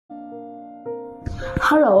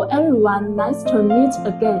Hello everyone, nice to meet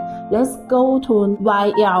again. Let's go to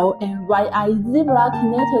YL and YI Zebra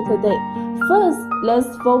connector today. First, let's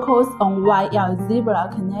focus on YL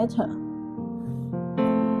Zebra connector.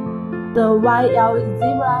 The YL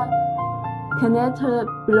Zebra connector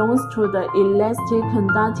belongs to the elastic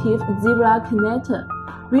conductive Zebra connector,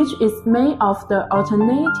 which is made of the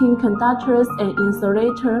alternating conductors and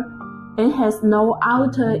insulator and has no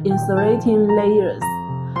outer insulating layers.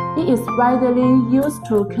 It is widely used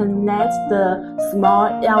to connect the small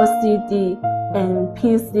LCD and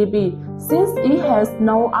PCB. Since it has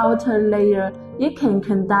no outer layer, it can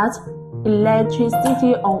conduct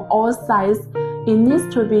electricity on all sides. It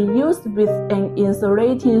needs to be used with an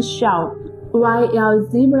insulating shell.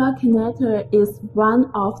 YL Zebra connector is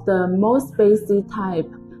one of the most basic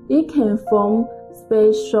type. It can form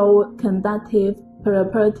special conductive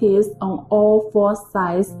properties on all four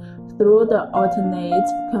sides through the alternate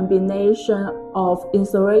combination of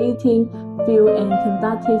insulating field and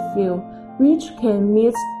conductive field, which can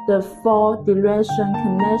meet the four-direction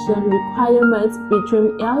connection requirements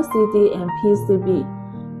between LCD and PCB,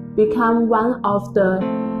 become one of the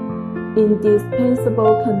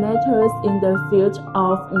indispensable connectors in the field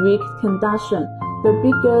of weak conduction. The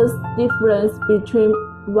biggest difference between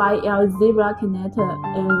YL Zebra connector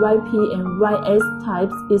and YP and YS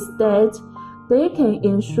types is that they can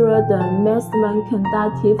ensure the maximum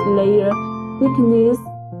conductive layer thickness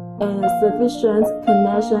and sufficient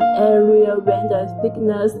connection area when the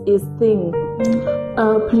thickness is thin.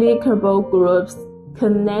 Applicable groups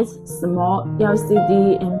connect small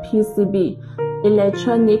LCD and PCB,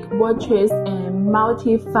 electronic watches and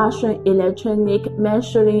multifunction electronic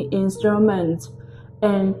measuring instruments,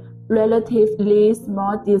 and relatively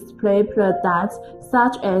small display products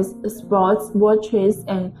such as sports watches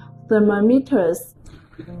and thermometers.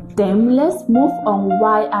 Then let's move on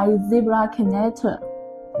YI Zebra connector.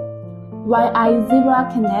 YI Zebra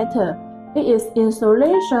connector, its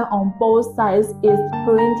insulation on both sides is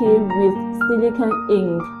printed with silicon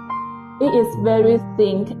ink. It is very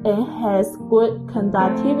thick and has good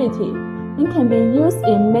conductivity. It can be used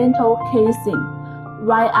in metal casing.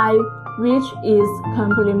 YI, which is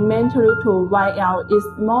complementary to YL, is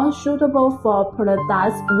more suitable for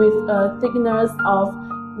products with a thickness of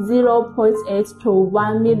 0.8 to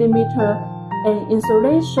 1 millimeter and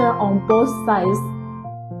insulation on both sides.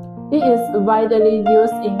 It is widely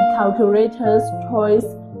used in calculators, toys,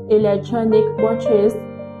 electronic watches.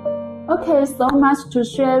 Okay, so much to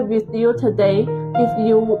share with you today. If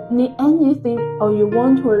you need anything or you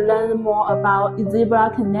want to learn more about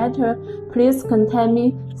Zebra connector, please contact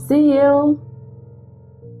me. See you!